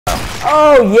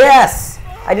Oh, yes!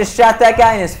 I just shot that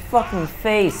guy in his fucking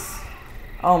face.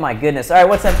 Oh my goodness. Alright,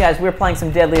 what's up guys? We're playing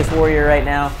some Deadliest Warrior right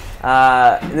now.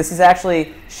 This is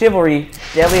actually Chivalry,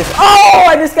 Deadliest... Oh!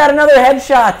 I just got another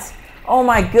headshot! Oh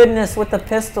my goodness, with the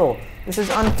pistol. This is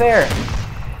unfair.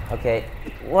 Okay,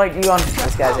 what you on?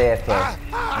 This guy's AFK.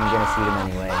 I'm gonna shoot him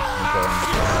anyway and kill him.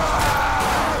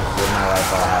 With my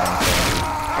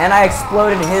rifle, and I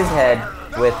exploded his head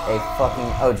with a fucking...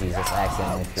 Oh Jesus, I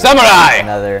accidentally threw Samurai!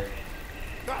 Another...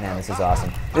 Man, this is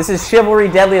awesome. This is Chivalry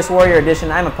Deadliest Warrior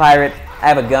Edition. I'm a pirate. I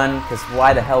have a gun, because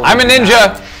why the hell... I'm a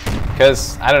ninja!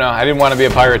 Because, I don't know, I didn't want to be a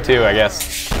pirate too, I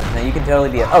guess. No, you can totally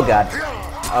be a... Oh god.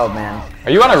 Oh man.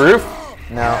 Are you on a roof?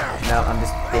 No, I'm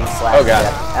just being slashed to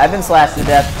death. I've been slashed to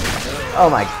death. Oh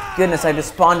my goodness, I just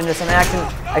spawned into some action.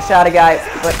 I shot a guy,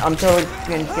 but I'm totally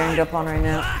getting ganged up on right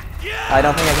now. I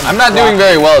don't think I can... I'm not doing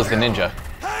very well as the ninja.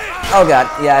 Oh god,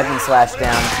 yeah, I've been slashed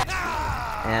down.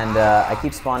 And I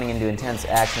keep spawning into intense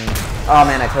action. Oh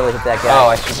man, I totally hit that guy.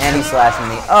 Oh, and he's slashing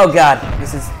me. Oh god,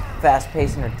 this is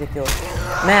fast-paced and ridiculous.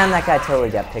 Man, that guy totally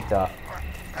got picked off.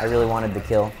 I really wanted the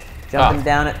kill. Jumping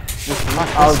down it.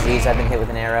 Oh jeez, I've been hit with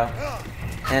an arrow.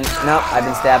 And nope, I've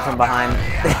been stabbed from behind.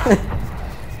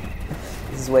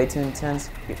 This is way too intense.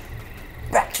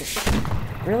 Back.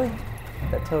 Really?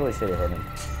 That totally should have hit him.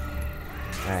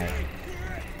 Alright.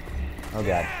 Oh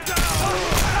god.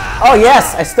 Oh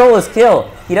yes! I stole his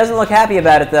kill! He doesn't look happy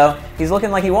about it though. He's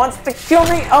looking like he wants to kill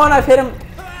me! Oh, and I've hit him!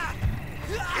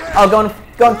 Oh,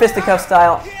 going fisticuff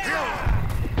style.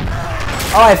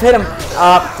 Oh, I've hit him!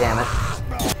 Oh, damn it.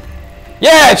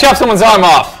 Yeah, I chopped someone's arm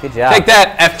off! Good job. Take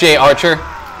that, FJ Archer.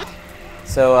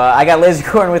 So, I got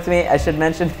Lasercorn with me, I should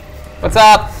mention. What's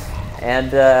up?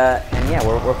 And yeah,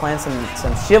 we're playing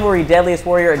some Chivalry Deadliest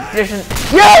Warrior Edition.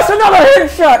 Yes! Another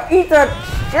headshot! Eat that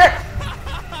shit!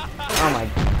 Oh my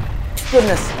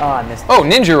goodness. Oh, I missed it. Oh,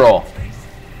 ninja roll.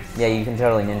 Yeah, you can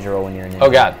totally ninja roll when you're a ninja. Oh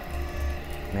god.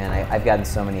 Man, I've gotten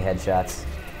so many headshots.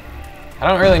 I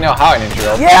don't really know how I ninja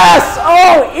roll. Yes!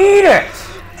 Oh, eat it!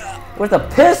 With a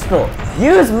pistol.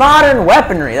 Use modern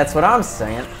weaponry. That's what I'm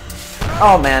saying.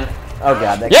 Oh man. Oh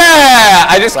god. That yeah!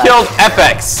 I just killed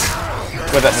FX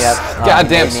with a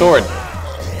goddamn sword.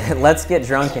 Let's get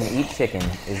drunk and eat chicken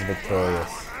is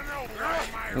victorious.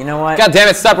 You know what? God damn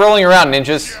it! Stop rolling around,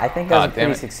 ninjas. I think that was a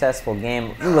pretty successful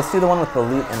game. Ooh, let's do the one with the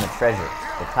loot and the treasure,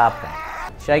 the top one.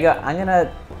 Should I go? I'm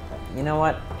gonna. You know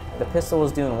what? The pistol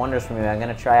was doing wonders for me. I'm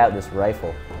gonna try out this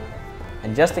rifle,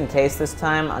 and just in case this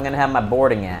time, I'm gonna have my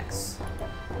boarding axe.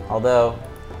 Although,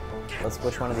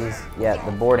 which one of these? Yeah,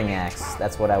 the boarding axe.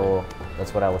 That's what I will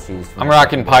choose. I'm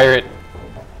rocking pirate.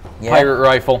 Yeah. Pirate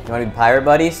rifle. You want to be pirate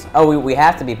buddies? Oh, we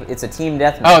have to be. It's a team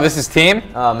deathmatch. Oh, this is team?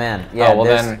 Oh man, yeah. Oh, well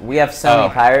then, we have so many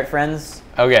pirate friends.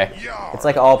 Okay. It's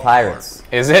like all pirates.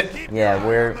 Is it? Yeah,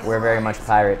 we're very much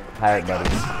pirate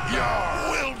buddies.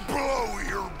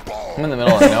 I'm in the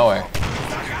middle of nowhere.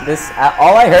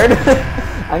 All I heard.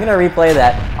 I'm gonna replay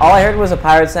that. All I heard was a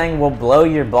pirate saying, "We'll blow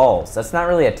your balls." That's not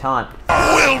really a taunt.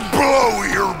 We'll blow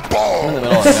your balls. I'm in the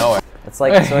middle of nowhere. It's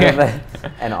like sort of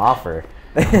an offer.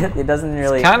 It doesn't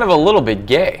really... It's kind of a little bit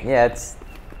gay. Yeah,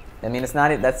 I mean, it's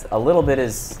not... That's a little bit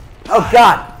is... Oh,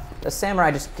 God! The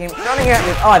samurai just came running at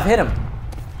me. Oh, I've hit him.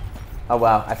 Oh,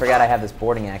 wow. I forgot I have this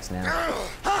boarding axe now.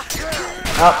 Oh,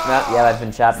 no. Yeah, I've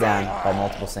been chopped down by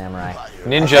multiple samurai.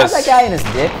 Ninjas. I shot that guy in his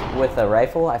dick with a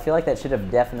rifle. I feel like that should have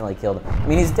definitely killed him. I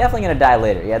mean, he's definitely going to die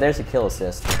later. Yeah, there's a kill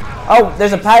assist. Oh,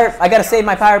 there's a pirate. I got to save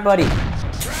my pirate buddy.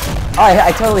 Oh,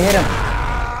 I totally hit him.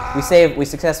 We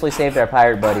successfully saved our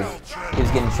pirate buddy. He was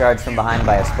getting charged from behind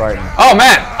by a Spartan. Oh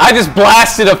man, I just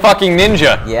blasted a fucking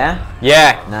ninja. Yeah?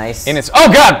 Yeah. Nice. Oh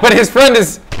god, but his friend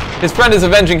is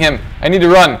avenging him. I need to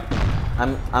run.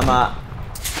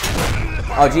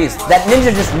 Oh jeez, that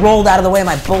ninja just rolled out of the way of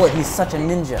my bullet. He's such a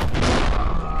ninja.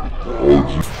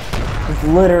 He's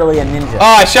literally a ninja.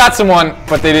 Oh, I shot someone,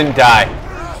 but they didn't die.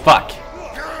 Fuck.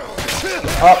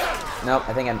 Oh, nope,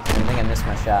 I think I missed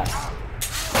my shot.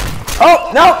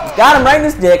 Oh, no! Got him right in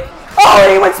his dick. Oh,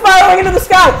 and he went spiraling into the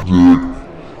sky!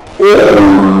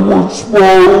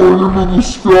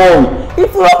 He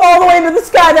flew up all the way into the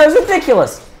sky. That was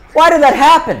ridiculous. Why did that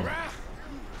happen?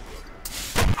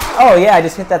 Oh, yeah, I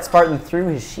just hit that Spartan through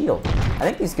his shield. I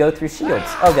think these go through shields.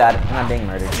 Oh, God, I'm being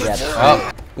murdered.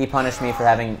 Yeah, he punished me for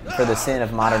the sin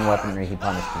of modern weaponry. He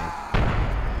punished me.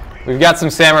 We've got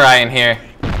some samurai in here.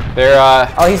 They're,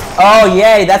 Oh,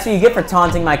 yay, that's what you get for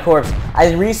taunting my corpse. I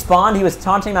respawned, he was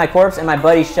taunting my corpse, and my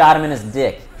buddy shot him in his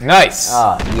dick. Nice.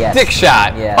 Oh, yes. Dick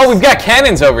shot. Yes. Oh, we've got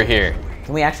cannons over here.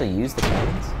 Can we actually use the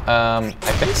cannons? I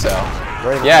think so.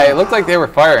 Yeah, it looked like they were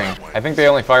firing. I think they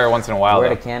only fire once in a while,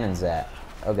 Where are the cannons at?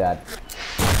 Oh, God.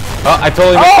 Oh, I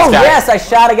totally missed this guy. Yes, I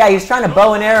shot a guy. He was trying to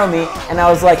bow and arrow me, and I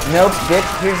was like, nope,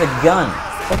 bitch, here's a gun.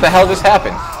 What the hell just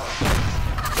happened?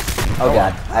 Oh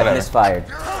god, I've misfired.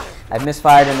 I've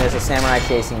misfired and there's a samurai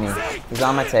chasing me. He's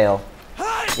on my tail.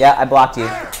 Yeah, I blocked you.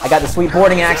 I got the sweet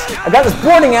boarding axe. I got this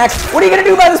boarding axe. What are you gonna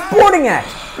do about this boarding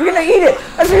axe? You're gonna eat it.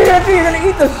 That's what you're gonna do. You're gonna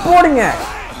eat this boarding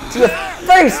axe. To your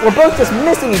face. We're both just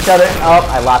missing each other. Oh,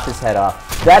 I lopped his head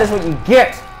off. That is what you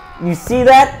get. You see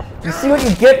that? You see what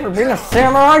you get for being a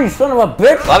samurai, you son of a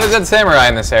bitch? A lot of dead samurai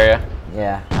in this area.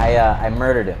 Yeah, I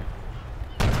murdered him.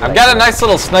 I've got a nice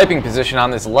little sniping position on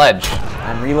this ledge.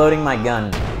 I'm reloading my gun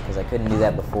because I couldn't do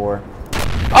that before.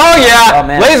 Oh yeah! Oh,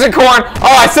 man. Lasercorn!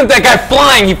 Oh, I sent that guy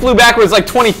flying! He flew backwards like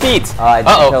 20 feet. Oh, I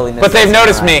totally missed but they've that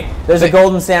noticed samurai. me. There's a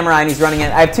golden samurai and he's running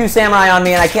in. I have 2 samurai on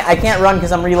me and I can't run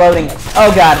because I'm reloading.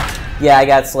 Oh god. Yeah, I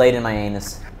got slayed in my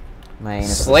anus. My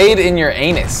anus. Slayed in your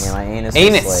anus. Yeah, my anus.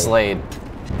 Anus slayed.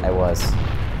 I was.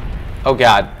 Oh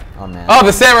god. Oh man. Oh,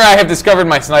 the samurai have discovered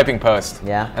my sniping post.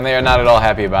 Yeah. And they are not at all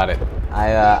happy about it.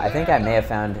 I think I may have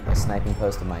found a sniping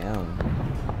post of my own.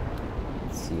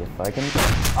 Let's see if I can.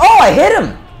 Oh, I hit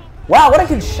him! Wow, what a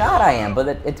good shot I am, but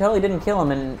it totally didn't kill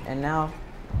him, and now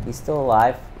he's still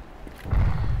alive.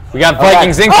 We got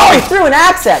Vikings incoming! Oh, he threw an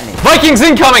axe at me! Vikings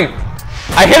incoming!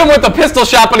 I hit him with a pistol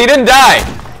shot, but he didn't die!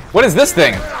 What is this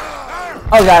thing?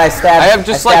 Oh god, I stabbed. I have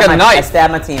just like a knife. I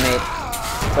stabbed my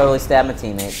teammate. Totally stabbed my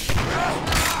teammate.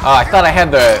 Oh, I thought I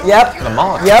had the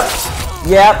Molotov.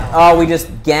 Yep. Oh, we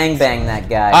just gangbanged that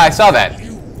guy. I saw that.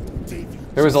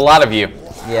 There was a lot of you.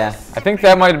 Yeah. I think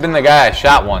that might have been the guy I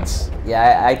shot once.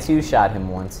 Yeah, I too shot him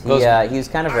once. He was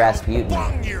kind of Rasputin.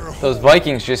 Those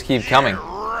Vikings just keep coming.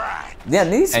 Yeah,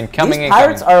 these coming.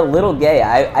 pirates are a little gay.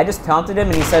 I just taunted him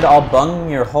and he said, "I'll bung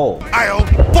your hole." I'll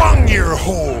bung your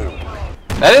hole.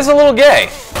 That is a little gay.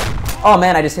 Oh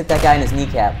man, I just hit that guy in his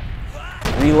kneecap.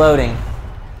 Reloading.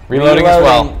 Reloading as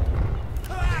well.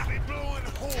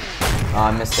 Oh,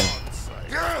 I missed him.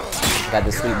 Got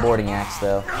the sweet boarding axe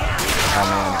though. Oh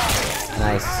man,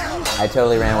 nice. I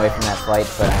totally ran away from that fight,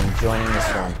 but I'm joining this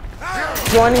one.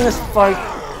 Joining this fight.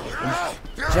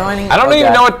 Joining. I don't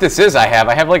even know what this is. I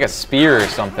have like a spear or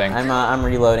something. I'm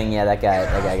reloading. Yeah, that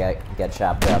guy got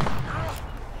chopped up.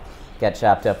 Got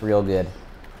chopped up real good.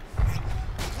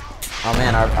 Oh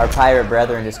man, our pirate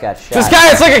brethren just got shot. This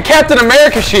guy is like a Captain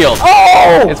America shield.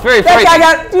 Oh! It's very that frightening.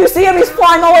 guy got. Do you see him? He's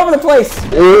flying all over the place.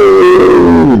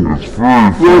 Oh, it's very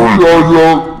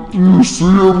do you see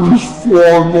him? He's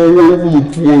flying all over the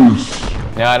place.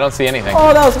 No, I don't see anything.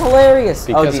 Oh, that was hilarious.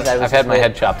 Because oh, geez, I've had my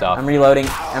head chopped off. I'm reloading,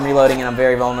 and I'm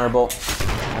very vulnerable.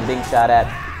 I'm being shot at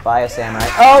by a samurai.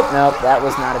 Oh, no, that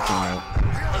was not a teammate.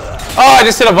 Oh, I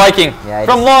just hit a Viking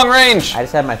from long range. I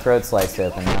just had my throat sliced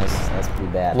open. That's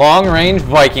pretty bad. Long range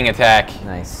Viking attack.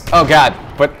 Nice. Oh god,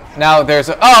 but now there's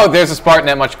a Spartan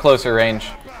at much closer range,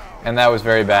 and that was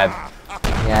very bad.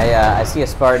 Yeah, I see a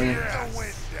Spartan,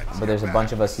 but there's a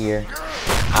bunch of us here. Yep,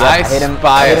 I hit him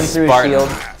through a shield.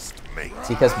 It's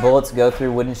because bullets go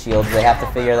through wooden shields. They have to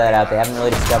figure that out. They haven't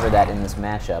really discovered that in this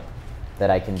matchup. That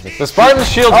I can just. The Spartan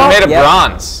shields are made of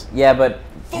bronze. Yeah, but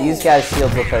these guys'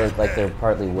 shields look like they're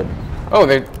partly wooden. Oh,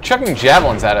 they're chucking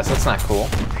javelins at us. That's not cool.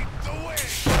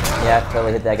 Yeah,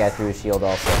 totally hit that guy through his shield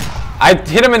also. I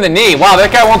hit him in the knee. Wow,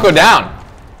 that guy won't go down.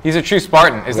 He's a true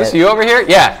Spartan. Is this you over here?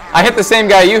 Yeah, I hit the same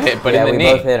guy you hit, but in the knee.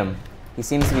 Yeah, we both hit him. He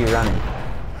seems to be running.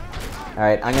 All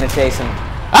right, I'm gonna chase him.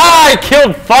 Ah, I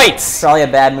killed Fights. Probably a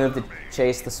bad move to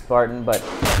chase the Spartan, but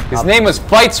his name was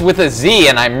Fights with a Z,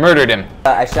 and I murdered him.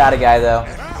 I shot a guy though,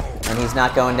 and he's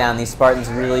not going down. These Spartans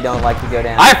really don't like to go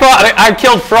down. I thought I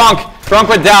killed Frank. Frank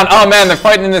went down. Oh man, they're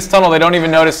fighting in this tunnel. They don't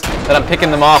even notice that I'm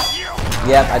picking them off.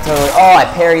 Yep, I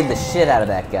parried the shit out of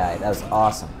that guy. That was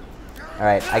awesome. All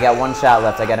right, I got 1 shot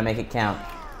left. I got to make it count.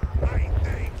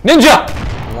 Ninja!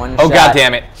 One oh shot. god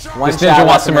damn it! This ninja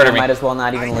wants to murder me. I might as well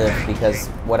not even live because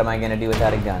what am I gonna do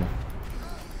without a gun?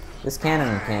 This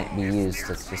cannon can't be used.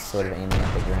 It's just sort of aiming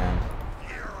at the ground.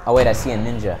 Oh wait, I see a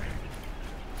ninja.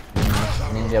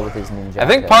 Ninja with his ninja. I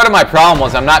think part of my problem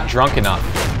was I'm not drunk enough.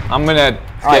 I'm gonna.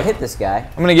 I hit this guy.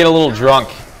 I'm gonna get a little drunk.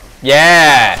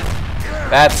 Yeah,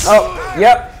 that's. Oh,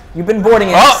 yep. You've been boarding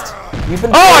it. You've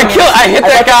been. I hit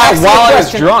that guy while I was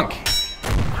drunk.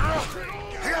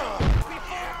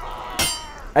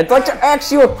 I'd like to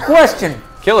ask you a question.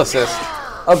 Kill assist.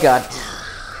 Oh god.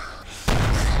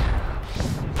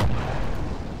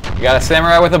 You got a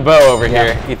samurai with a bow over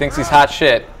here. He thinks he's hot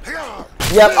shit.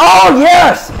 Yep. Oh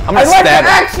yes! I'd like to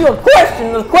ask you a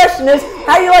question. The question is,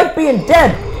 how do you like being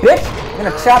dead, bitch? I'm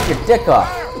gonna chop your dick off.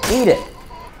 Eat it.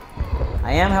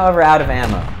 I am, however, out of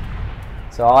ammo.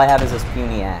 So all I have is this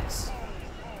puny axe.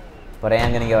 But I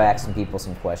am gonna go ask some people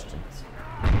some questions.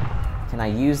 Can I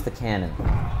use the cannon?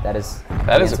 That is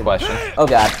a question. Oh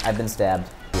god, I've been stabbed.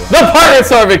 The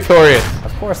pirates are victorious!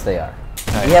 Of course they are.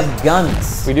 Nice. We have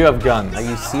guns. We do have guns. Are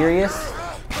you serious?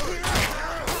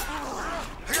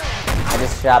 I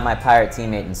just shot my pirate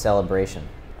teammate in celebration.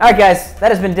 Alright guys, that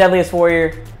has been Deadliest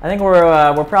Warrior. I think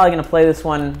we're probably going to play this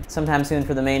one sometime soon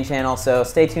for the main channel, so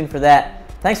stay tuned for that.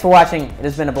 Thanks for watching. It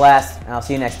has been a blast, and I'll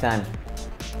see you next time.